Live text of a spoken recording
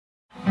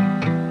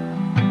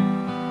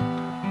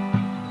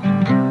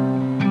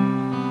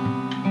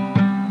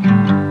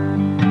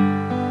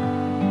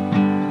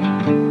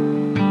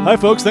Hi,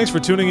 folks. Thanks for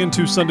tuning in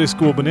to Sunday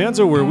School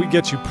Bonanza, where we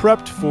get you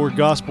prepped for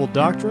gospel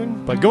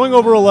doctrine by going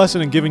over a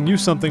lesson and giving you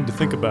something to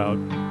think about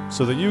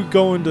so that you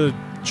go into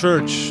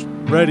church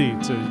ready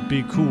to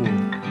be cool,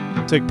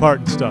 take part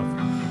in stuff.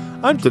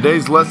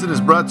 Today's lesson is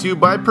brought to you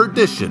by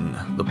Perdition,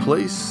 the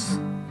place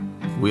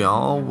we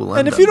all will end up.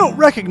 And if you don't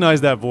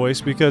recognize that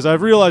voice, because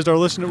I've realized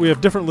we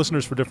have different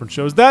listeners for different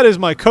shows, that is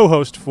my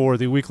co-host for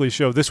the weekly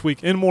show This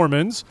Week in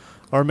Mormons,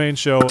 our main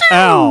show,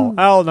 Al.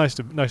 Al, nice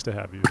to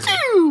have you.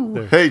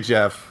 There. Hey,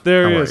 Jeff.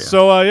 There he is.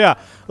 So,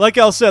 like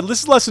Al said,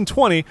 this is lesson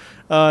 20,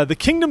 the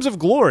Kingdoms of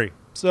Glory.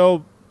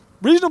 So,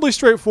 reasonably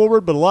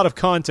straightforward, but a lot of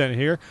content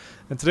here.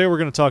 And today we're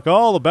going to talk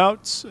all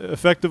about,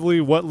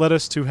 effectively, what led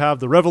us to have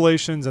the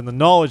revelations and the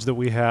knowledge that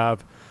we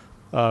have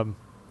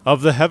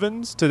of the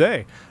heavens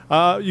today.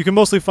 You can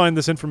mostly find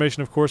this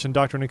information, of course, in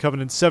Doctrine and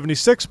Covenants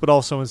 76, but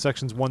also in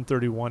sections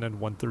 131 and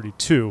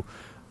 132,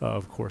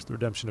 of course, the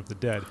redemption of the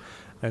dead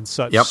and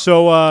such. Yep.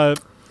 So,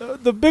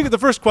 the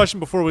first question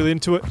before we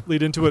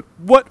lead into it,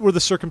 what were the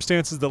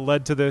circumstances that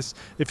led to this?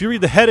 If you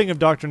read the heading of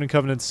Doctrine and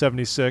Covenants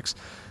 76,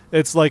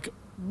 it's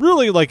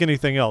really like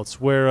anything else,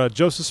 where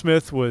Joseph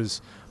Smith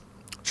was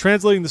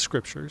translating the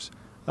scriptures.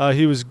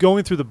 He was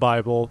going through the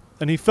Bible,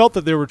 and he felt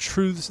that there were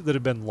truths that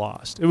had been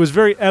lost. It was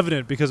very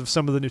evident because of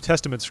some of the New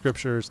Testament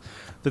scriptures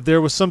that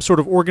there was some sort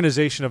of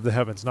organization of the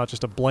heavens, not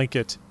just a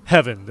blanket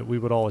heaven that we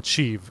would all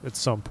achieve at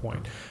some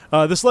point.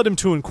 This led him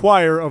to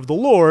inquire of the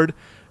Lord.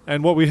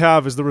 And what we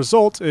have as the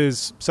result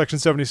is Section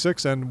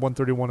 76 and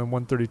 131 and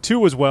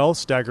 132 as well,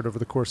 staggered over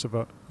the course of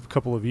a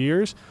couple of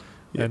years.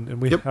 Yep.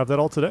 And we have that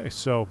all today.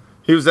 So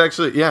he was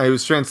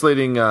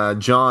translating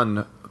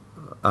John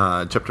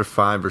chapter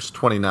 5, verse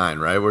 29,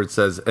 right, where it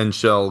says, "And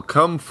shall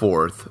come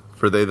forth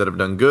for they that have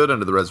done good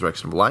unto the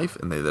resurrection of life,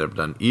 and they that have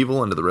done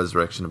evil unto the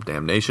resurrection of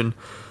damnation."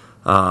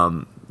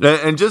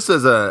 And just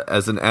as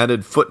an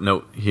added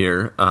footnote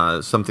here,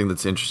 something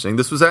that's interesting,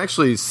 this was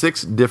actually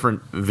 6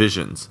 different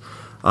visions.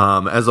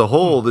 As a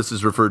whole, this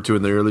is referred to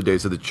in the early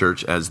days of the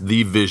church as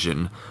the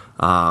vision.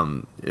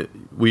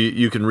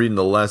 You can read in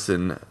the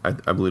lesson,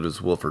 I believe it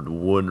was Wilford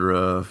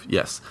Woodruff,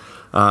 yes,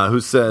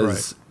 who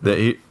says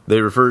that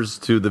they refers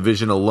to the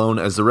vision alone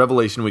as the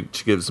revelation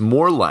which gives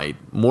more light,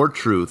 more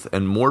truth,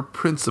 and more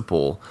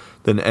principle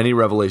than any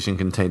revelation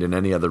contained in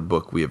any other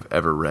book we have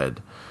ever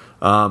read.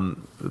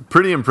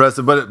 Pretty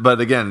impressive, but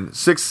again,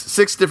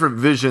 six different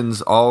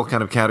visions, all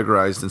kind of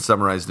categorized and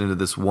summarized into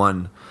this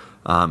one,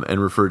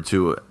 and referred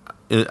to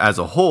as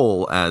a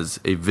whole as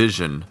a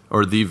vision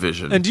or the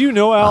vision. And do you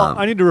know, Al,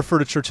 I need to refer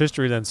to church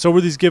history then. So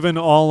were these given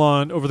all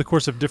over the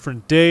course of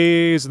different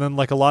days, and then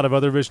like a lot of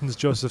other visions,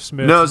 Joseph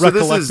Smith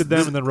recollected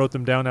them and then wrote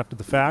them down after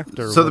the fact?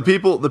 Or so the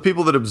people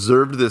that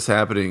observed this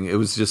happening, it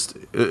was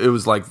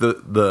like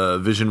the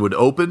vision would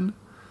open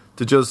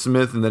to Joseph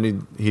Smith, and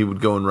then he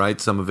would go and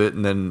write some of it,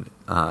 and then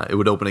it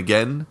would open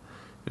again,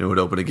 and it would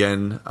open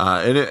again.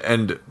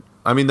 And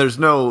I mean,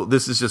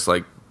 this is just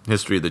like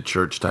history of the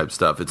church type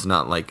stuff. It's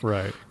not like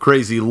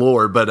crazy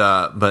lore, but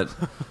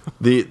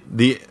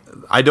the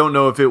I don't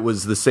know if it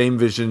was the same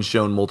vision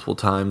shown multiple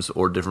times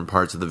or different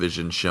parts of the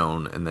vision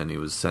shown, and then he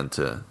was sent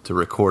to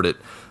record it.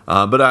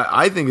 But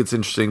I think it's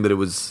interesting that it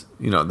was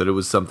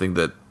something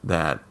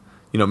that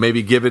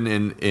maybe given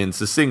in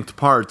succinct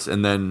parts,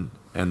 and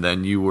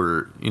then you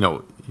were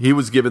he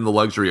was given the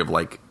luxury of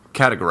like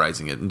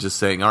categorizing it and just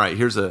saying, all right,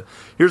 here's a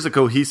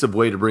cohesive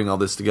way to bring all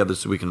this together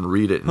so we can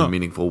read it in a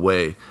meaningful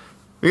way.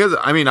 Because,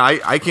 I mean,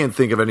 I can't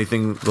think of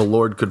anything the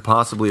Lord could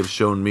possibly have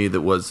shown me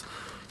that was,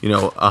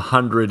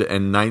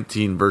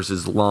 119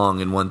 verses long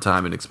in one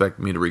time and expect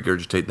me to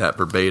regurgitate that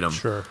verbatim.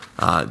 Sure.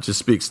 Just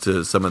speaks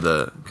to some of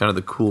the kind of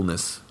the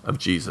coolness of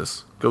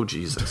Jesus. Go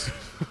Jesus.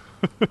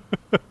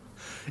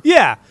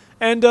 Yeah.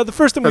 And the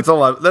first thing that's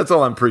all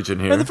I'm preaching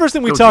here. And the first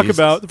thing we talk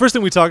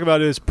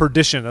about is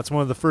perdition. That's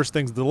one of the first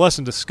things the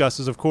lesson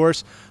discusses, of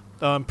course.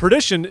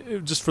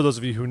 Perdition, just for those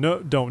of you who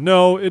don't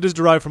know, it is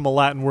derived from a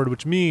Latin word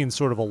which means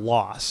sort of a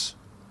loss,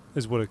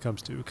 is what it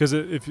comes to. Because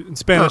if in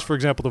Spanish, for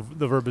example,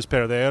 the verb is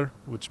perder,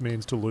 which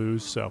means to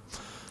lose. So,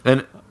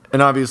 and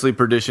obviously,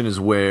 perdition is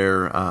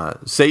where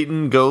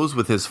Satan goes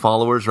with his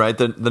followers. Right,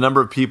 the number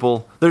of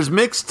people. There's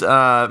mixed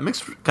kind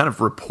of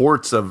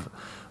reports of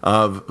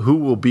who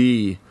will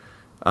be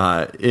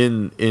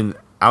in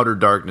outer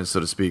darkness, so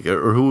to speak,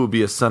 or who will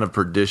be a son of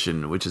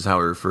perdition, which is how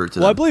I refer to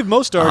them. Well, I believe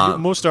most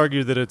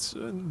argue that it's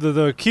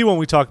the key one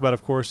we talk about,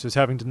 of course, is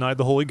having denied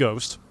the Holy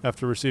Ghost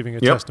after receiving a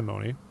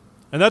testimony,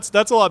 and that's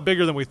a lot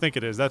bigger than we think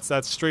it is.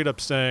 That's straight up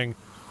saying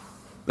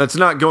that's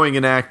not going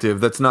inactive.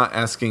 That's not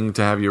asking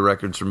to have your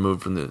records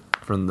removed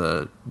from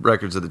the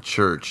records of the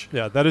church.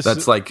 Yeah,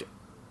 that's like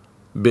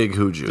big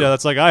hoodoo. Yeah,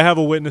 that's like I have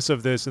a witness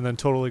of this, and then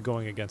totally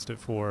going against it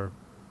for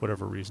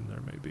whatever reason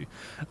there may be.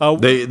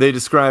 They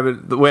describe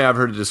it, the way I've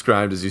heard it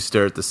described is you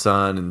stare at the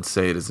sun and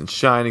say it isn't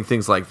shining,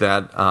 things like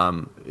that.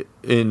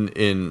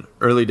 In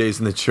early days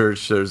in the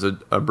church, there's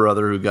a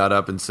brother who got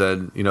up and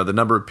said, the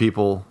number of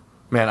people,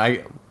 man,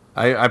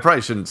 I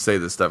probably shouldn't say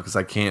this stuff because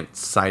I can't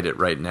cite it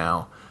right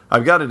now.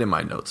 I've got it in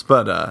my notes,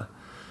 but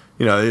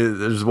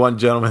there's one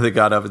gentleman that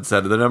got up and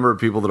said the number of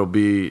people that'll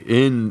be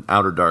in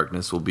outer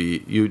darkness will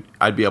be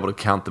I'd be able to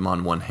count them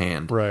on one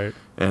hand. Right.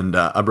 And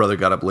a brother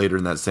got up later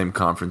in that same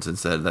conference and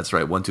said, "That's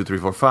right, 1, 2, 3,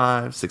 4,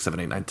 5, 6, 7,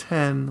 8, 9,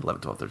 10,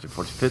 11, 12, 13,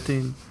 14,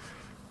 15."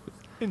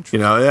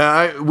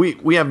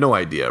 We have no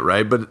idea,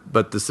 right?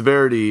 But the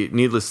severity,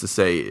 needless to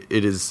say,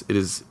 it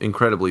is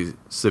incredibly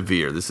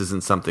severe. This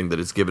isn't something that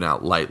is given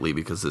out lightly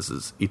because this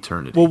is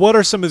eternity. Well, what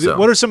are some of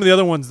the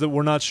other ones that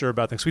we're not sure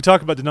about? Things we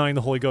talk about denying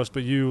the Holy Ghost,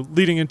 but you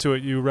leading into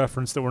it, you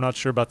referenced that we're not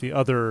sure about the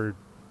other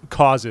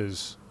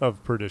causes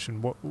of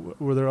perdition.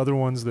 Were there other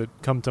ones that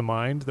come to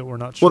mind that we're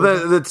not sure?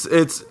 Well,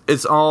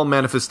 it's all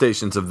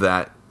manifestations of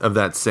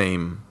that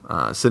same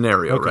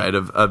scenario, Okay. right?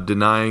 Of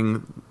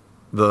denying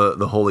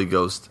the Holy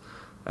Ghost.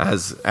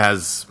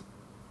 As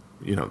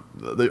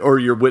or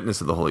your witness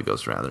of the Holy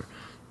Ghost, rather,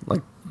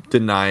 like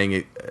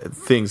denying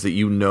things that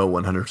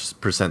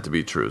 100% to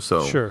be true.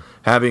 So, sure.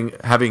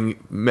 having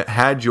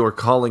had your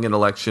calling and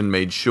election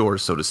made sure,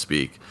 so to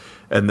speak,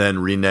 and then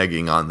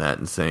reneging on that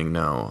and saying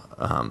no,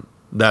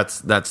 that's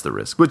the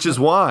risk. Which is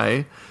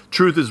why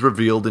truth is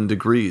revealed in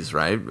degrees,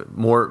 right?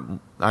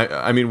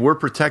 We're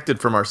protected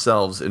from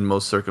ourselves in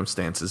most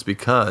circumstances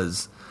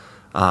because.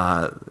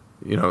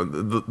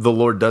 The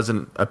Lord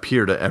doesn't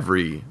appear to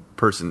every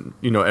person,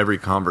 every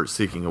convert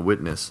seeking a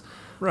witness,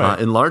 right.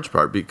 In large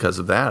part because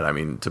of that.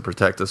 To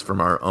protect us from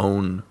our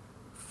own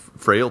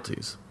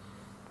frailties.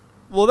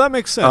 Well, that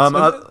makes sense.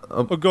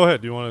 Go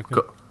ahead. Do you want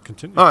to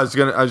continue? I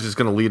was just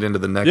going to lead into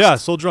the next. Yeah,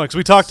 soldier on, because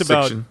we talked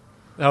section.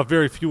 about how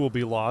very few will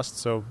be lost.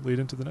 So lead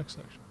into the next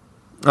section.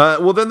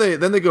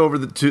 Then they go over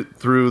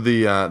through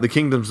the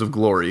kingdoms of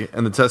glory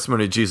and the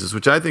testimony of Jesus,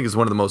 which I think is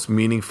one of the most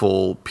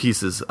meaningful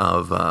pieces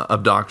of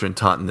doctrine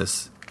taught in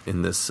this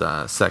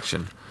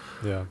section.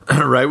 Yeah.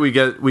 Right. We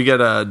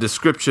get a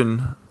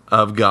description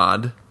of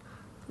God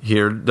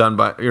here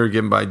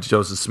given by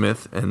Joseph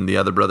Smith and the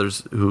other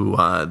brothers who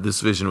this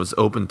vision was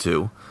open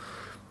to,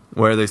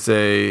 where they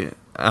say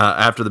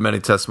after the many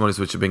testimonies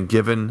which have been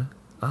given,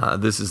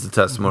 this is the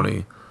testimony.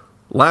 Mm-hmm.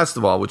 Last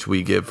of all, which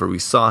we give, for we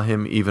saw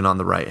him even on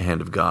the right hand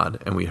of God,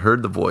 and we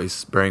heard the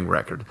voice bearing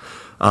record.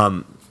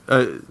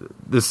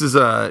 This is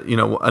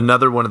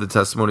another one of the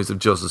testimonies of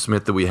Joseph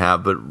Smith that we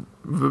have, but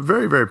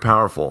very, very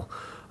powerful.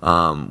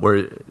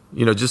 Where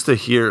just to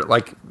hear,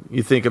 like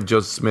you think of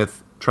Joseph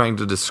Smith trying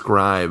to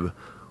describe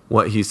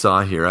what he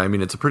saw here.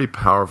 It's a pretty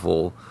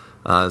powerful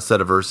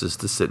set of verses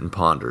to sit and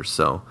ponder.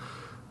 So,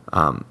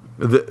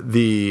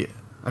 the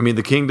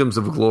kingdoms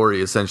of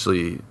glory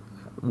essentially.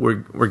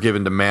 We're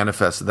given to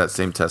manifest that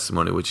same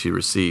testimony which he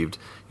received.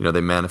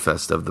 They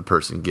manifest of the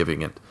person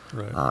giving it.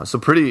 Right. So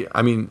pretty.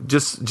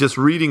 Just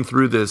reading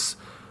through this,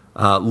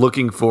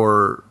 looking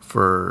for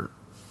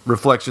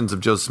reflections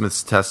of Joseph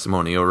Smith's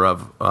testimony or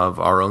of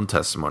our own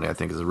testimony, I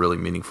think is a really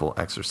meaningful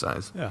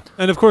exercise. Yeah,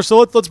 and of course, so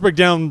let's break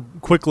down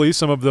quickly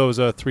some of those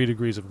 3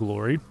 degrees of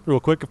glory, real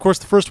quick. Of course,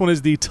 the first one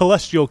is the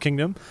telestial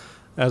kingdom,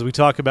 as we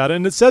talk about it,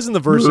 and it says in the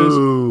verses,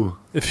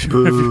 if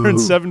you're in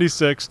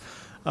 76.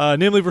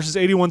 Namely verses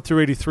 81 through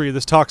 83,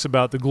 this talks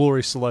about the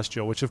glory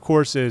celestial, which of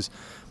course is,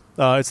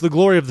 it's the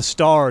glory of the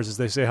stars, as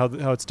they say, how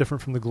it's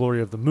different from the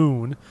glory of the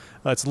moon.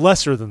 It's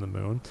lesser than the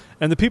moon.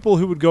 And the people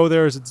who would go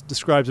there, as it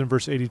describes in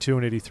verse 82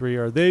 and 83,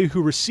 are they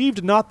who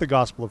received not the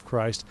gospel of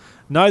Christ,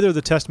 neither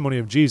the testimony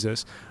of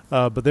Jesus,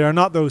 but they are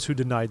not those who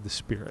denied the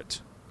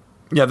Spirit.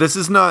 Yeah, this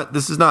is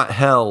not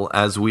hell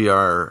as we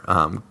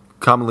are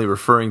commonly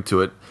referring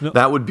to it. No.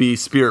 That would be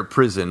spirit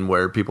prison,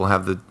 where people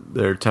have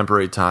their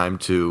temporary time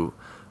to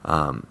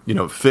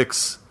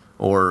fix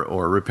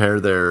or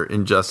repair their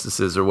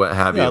injustices or what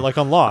have you. Yeah, like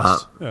on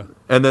Lost.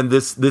 And then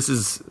this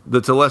is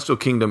the celestial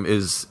kingdom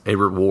is a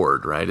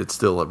reward, right? It's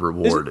still a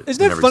reward.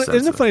 Isn't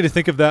it funny to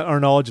think of that, our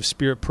knowledge of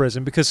spirit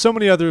prison, because so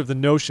many other of the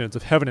notions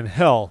of heaven and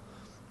hell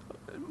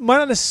might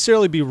not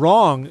necessarily be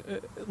wrong,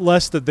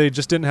 less that they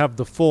just didn't have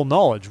the full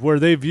knowledge, where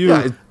they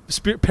view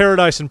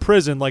paradise and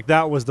prison like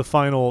that was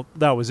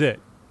it.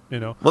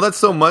 Well, that's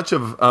so much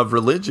of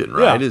religion,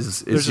 right? Yeah,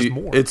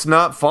 it's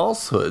not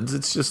falsehoods;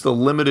 it's just a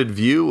limited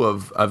view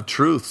of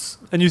truths.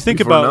 And you think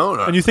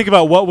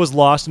about what was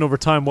lost, and over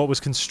time, what was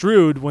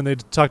construed when they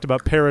talked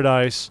about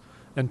paradise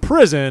and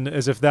prison,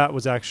 as if that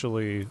was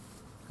actually,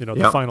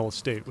 the final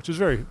state, which is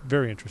very,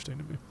 very interesting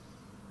to me.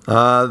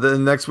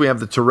 Then next we have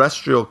the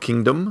terrestrial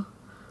kingdom,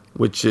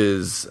 which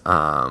is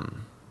the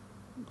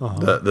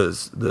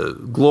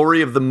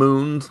glory of the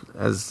moon,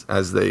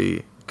 as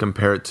they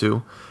compare it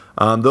to.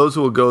 Those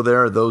who will go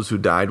there are those who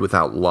died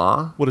without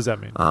law. What does that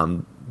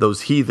mean?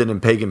 Those heathen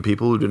and pagan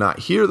people who do not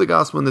hear the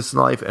gospel in this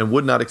life and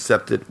would not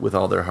accept it with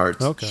all their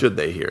hearts should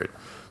they hear it.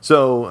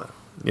 So,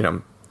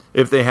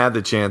 if they had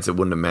the chance, it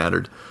wouldn't have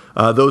mattered.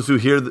 Those who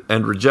hear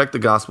and reject the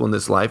gospel in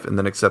this life and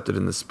then accept it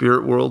in the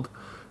spirit world,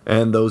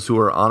 and those who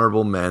are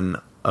honorable men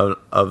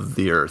of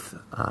the earth,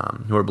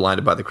 who are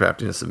blinded by the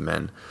craftiness of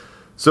men.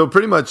 So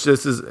pretty much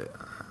this is,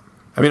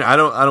 I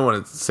don't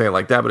want to say it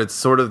like that, but it's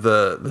sort of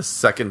the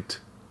second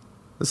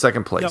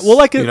place. Yeah, well,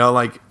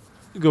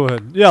 Go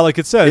ahead. Yeah, like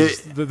it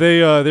says,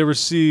 they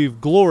receive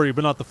glory,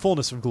 but not the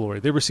fullness of glory.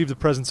 They receive the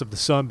presence of the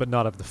Son, but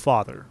not of the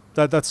Father.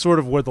 That's sort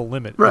of where the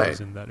limit is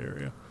in that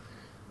area.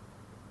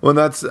 Well,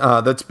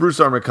 that's Bruce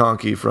R.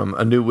 McConkie from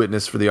A New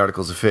Witness for the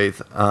Articles of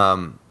Faith.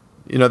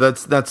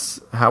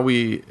 That's how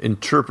we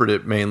interpret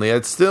it mainly.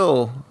 It's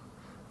still,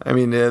 I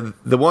mean,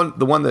 the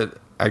one that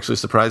actually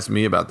surprised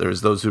me about there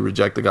is those who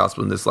reject the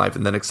gospel in this life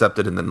and then accept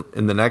it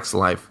in the next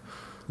life.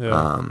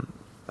 Yeah.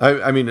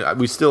 I mean,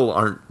 we still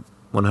aren't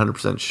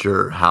 100%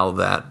 sure how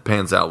that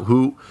pans out.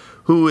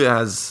 Who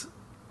has,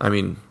 I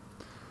mean,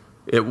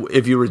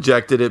 if you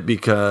rejected it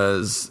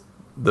because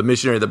the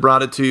missionary that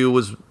brought it to you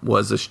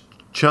was a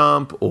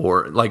chump,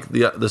 or like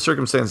the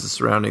circumstances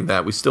surrounding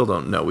that, we still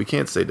don't know. We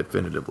can't say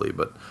definitively,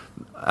 but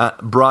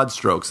broad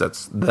strokes,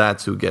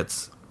 that's who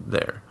gets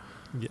there.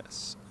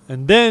 Yes.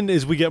 And then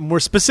as we get more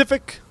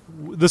specific,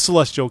 the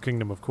celestial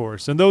kingdom, of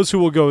course. And those who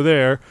will go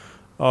there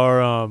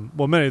are,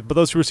 many, but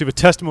those who receive a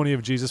testimony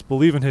of Jesus,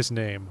 believe in his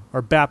name,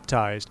 are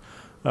baptized,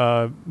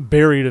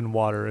 buried in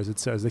water, as it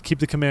says. They keep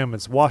the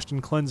commandments, washed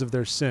and cleansed of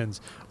their sins,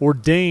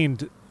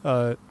 ordained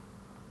and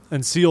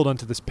sealed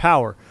unto this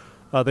power.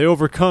 They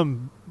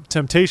overcome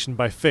temptation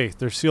by faith.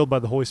 They're sealed by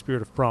the Holy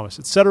Spirit of promise,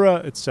 etc.,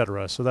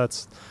 etc. So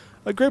that's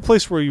a great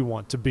place where you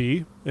want to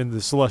be in the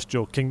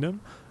celestial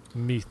kingdom,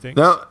 methinks.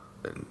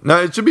 Now,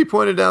 it should be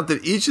pointed out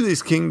that each of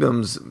these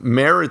kingdoms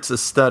merits a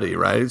study,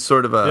 right? It's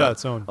sort of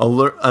its own.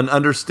 An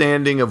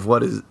understanding of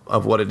what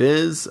it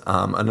is,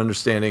 an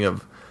understanding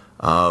of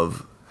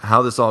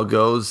how this all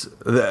goes.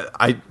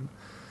 I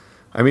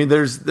mean,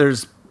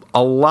 there's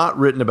a lot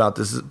written about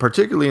this,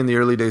 particularly in the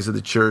early days of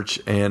the church,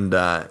 and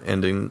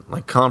in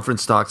like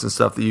conference talks and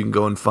stuff that you can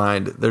go and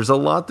find. There's a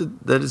lot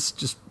that is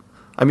just,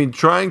 I mean,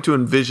 trying to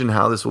envision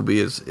how this will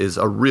be is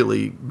a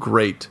really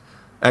great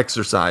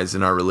exercise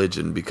in our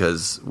religion,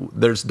 because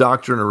there's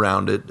doctrine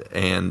around it,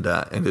 and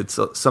it's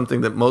something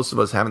that most of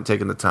us haven't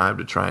taken the time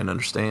to try and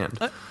understand,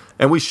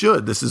 and we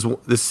should. This is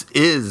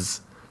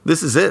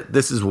it.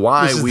 This is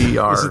why we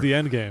are. This is the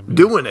end game.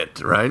 Doing it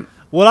right.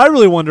 What I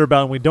really wonder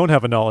about, and we don't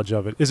have a knowledge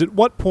of it, is at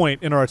what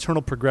point in our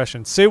eternal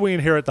progression, say we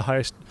inherit the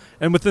highest,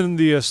 and within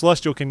the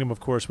celestial kingdom, of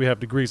course, we have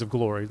degrees of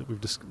glory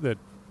that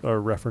are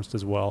referenced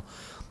as well.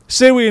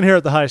 Say we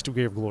inherit the highest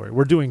degree of glory.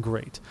 We're doing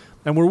great,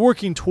 and we're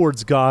working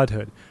towards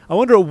godhood. I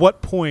wonder at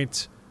what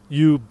point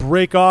you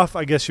break off,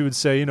 I guess you would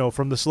say,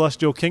 from the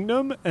celestial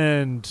kingdom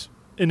and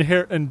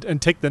inherit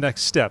and take the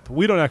next step.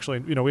 We don't actually,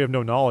 we have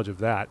no knowledge of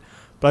that,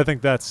 but I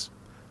think that's,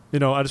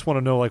 I just want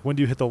to know, like, when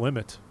do you hit the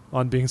limit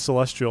on being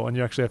celestial and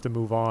you actually have to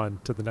move on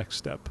to the next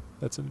step?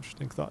 That's an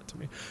interesting thought to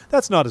me.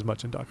 That's not as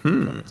much in Doctrine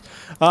and Covenants.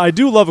 I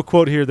do love a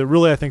quote here that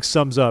really, I think,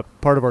 sums up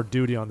part of our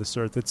duty on this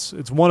earth. This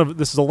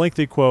is a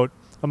lengthy quote.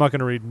 I'm not going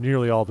to read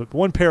nearly all of it, but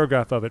one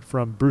paragraph of it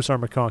from Bruce R.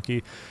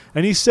 McConkie.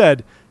 And he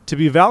said, "To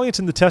be valiant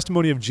in the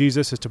testimony of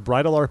Jesus is to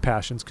bridle our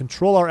passions,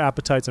 control our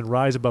appetites, and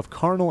rise above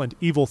carnal and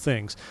evil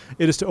things.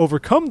 It is to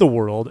overcome the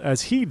world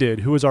as he did,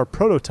 who is our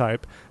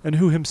prototype, and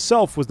who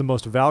himself was the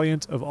most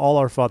valiant of all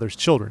our Father's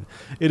children.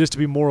 It is to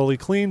be morally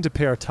clean, to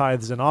pay our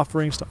tithes and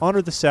offerings, to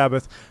honor the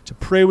Sabbath, to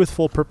pray with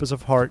full purpose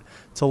of heart,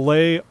 to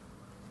lay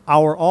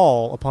our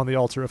all upon the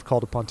altar if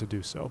called upon to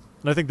do so."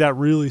 And I think that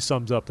really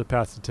sums up the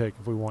path to take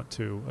if we want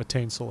to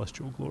attain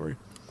celestial glory.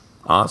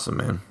 Awesome,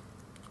 man.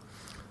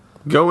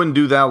 Go and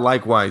do thou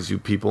likewise, you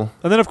people.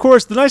 And then, of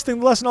course, the nice thing,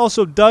 the lesson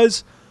also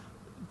does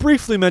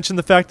briefly mention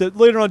the fact that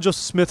later on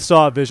Joseph Smith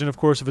saw a vision, of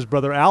course, of his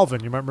brother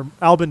Alvin. You remember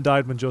Alvin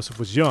died when Joseph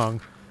was young,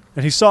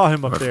 and he saw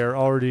him up there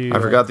already. I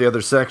forgot the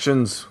other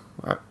sections.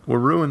 We're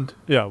ruined.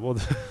 Yeah, well,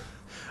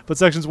 but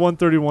sections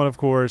 131, of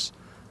course,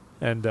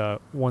 and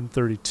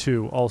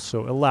 132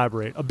 also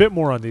elaborate a bit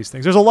more on these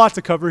things. There's a lot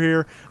to cover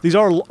here.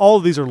 All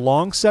of these are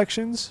long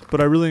sections,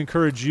 but I really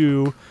encourage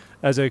you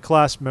as a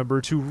class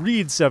member to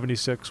read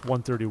 76,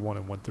 131,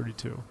 and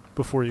 132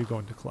 before you go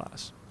into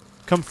class.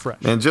 Come fresh.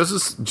 And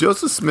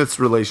Joseph Smith's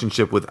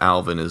relationship with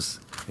Alvin is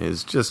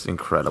just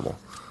incredible.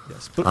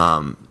 Yes, but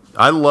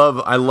I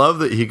love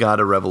that he got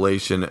a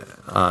revelation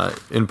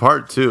in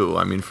part too.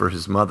 I mean, for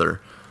his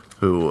mother,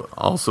 who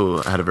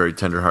also had a very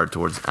tender heart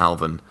towards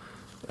Alvin.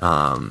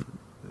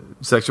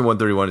 Section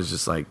 131 is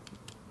just like,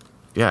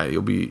 yeah,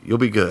 you'll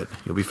be good.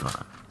 You'll be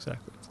fine.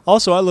 Exactly.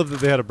 Also, I love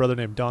that they had a brother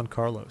named Don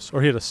Carlos,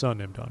 or he had a son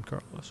named Don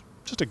Carlos.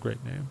 Just a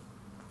great name.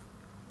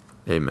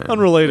 Amen.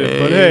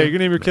 Unrelated, but hey, you can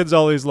name your kids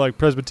all these like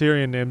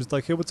Presbyterian names. It's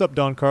like, hey, what's up,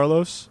 Don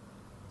Carlos?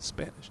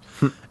 Spanish.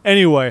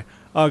 Anyway,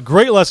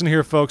 great lesson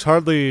here, folks.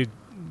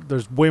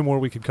 There's way more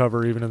we could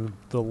cover even in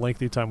the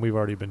lengthy time we've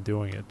already been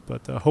doing it.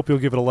 But I hope you'll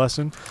give it a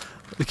lesson.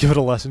 Give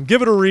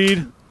it a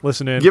read.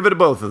 Listen in. Give it a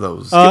both of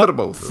those. Give it a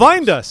both of those.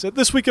 Find us at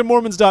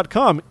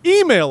thisweekinmormons.com.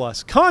 Email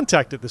us.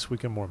 Contact at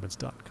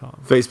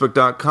thisweekinmormons.com.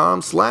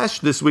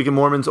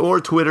 Facebook.com/thisweekinmormons or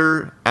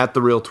Twitter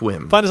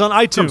 @TheRealTwim. Find us on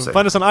iTunes.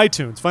 Find us on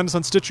iTunes. Find us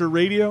on Stitcher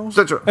Radio.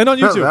 And on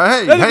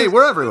YouTube. Hey,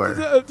 we're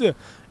everywhere.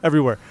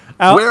 Everywhere.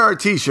 Wear our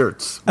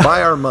T-shirts.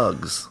 Buy our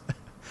mugs.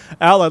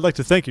 Al, I'd like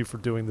to thank you for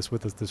doing this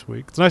with us this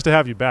week. It's nice to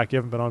have you back. You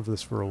haven't been on for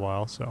this for a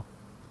while, so.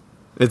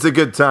 It's a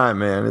good time,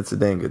 man. It's a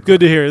dang good time.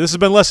 Good to hear. This has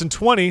been Lesson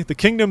 20, The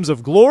Kingdoms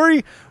of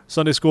Glory,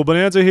 Sunday School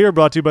Bonanza here,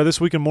 brought to you by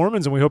This Week in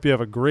Mormons, and we hope you have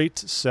a great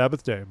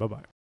Sabbath day. Bye-bye.